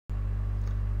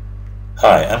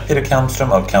Hi, I'm Peter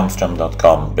Kalmstrom of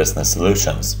kalmstrom.com Business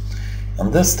Solutions. In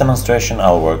this demonstration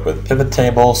I'll work with pivot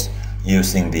tables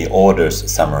using the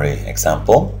orders summary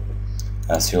example.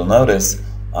 As you'll notice,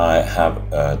 I have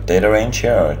a data range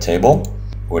here, or a table,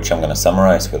 which I'm going to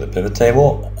summarize with a pivot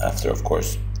table after, of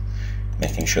course,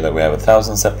 making sure that we have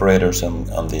 1,000 separators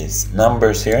on these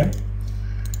numbers here.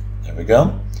 There we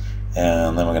go.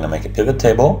 And then we're going to make a pivot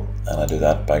table, and I do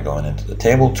that by going into the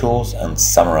table tools and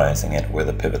summarizing it with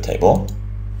a pivot table.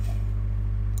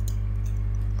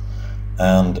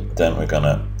 And then we're going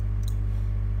to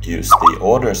use the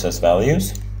orders as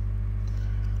values,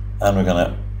 and we're going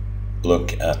to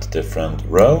look at different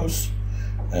rows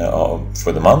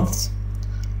for the months,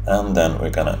 and then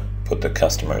we're going to put the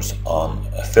customers on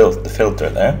the filter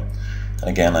there. And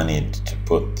again, I need to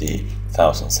put the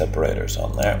 1,000 separators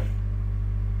on there.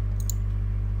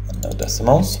 And no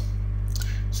decimals.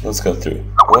 So let's go through.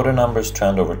 Order numbers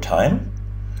trend over time.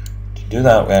 To do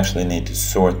that, we actually need to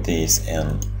sort these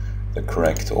in the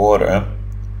correct order.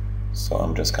 So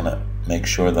I'm just going to make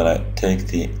sure that I take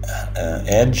the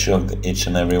edge of each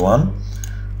and every one.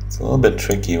 It's a little bit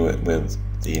tricky with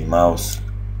the mouse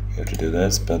here to do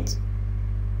this, but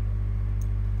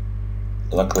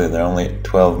luckily there are only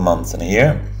 12 months in a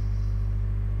year.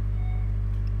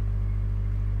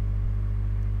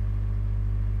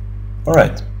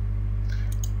 Alright,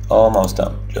 almost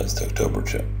done, just October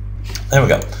 2. There we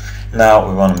go. Now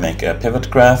we want to make a pivot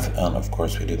graph, and of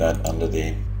course we do that under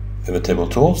the pivot table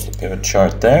tools, the pivot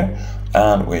chart there,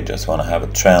 and we just want to have a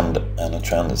trend, and a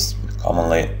trend is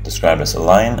commonly described as a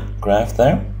line graph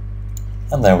there.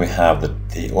 And there we have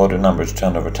the order numbers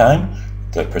trend over time,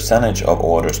 the percentage of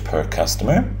orders per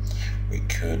customer. We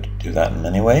could do that in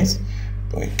many ways.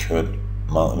 We could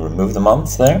remove the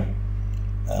months there,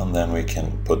 and then we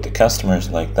can put the customers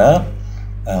like that,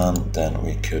 and then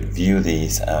we could view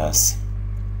these as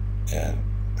a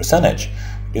percentage.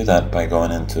 Do that by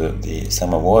going into the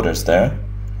sum of orders there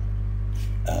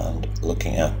and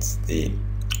looking at the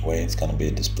way it's going to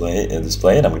be displayed.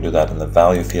 I'm going to do that in the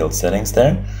value field settings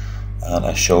there, and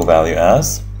I show value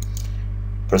as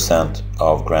percent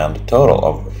of grand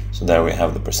total. So there we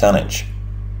have the percentage.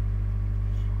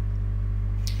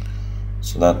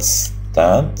 So that's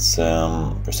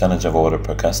percentage of order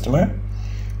per customer.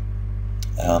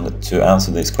 And to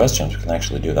answer these questions, we can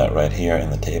actually do that right here in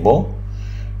the table.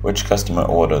 Which customer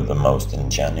ordered the most in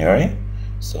January?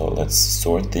 So let's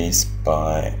sort these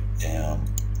by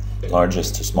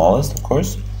largest to smallest, of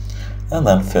course, and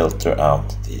then filter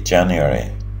out the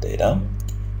January data.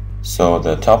 So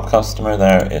the top customer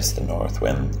there is the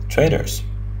Northwind Traders.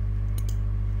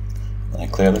 Then I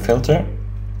clear the filter,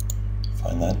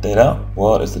 find that data.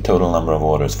 What is the total number of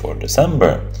orders for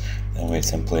December? Then we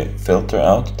simply filter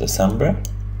out December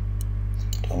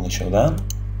to only show that.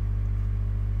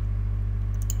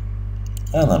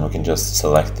 And then we can just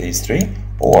select these three,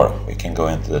 or we can go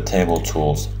into the table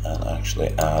tools and actually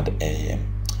add a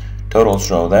totals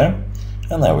row there,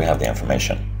 and there we have the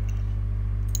information.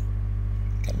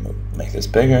 We can make this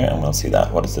bigger and we'll see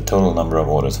that. What is the total number of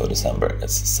orders for December?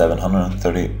 It's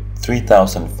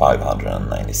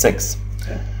 733,596.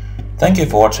 Thank you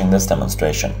for watching this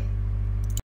demonstration.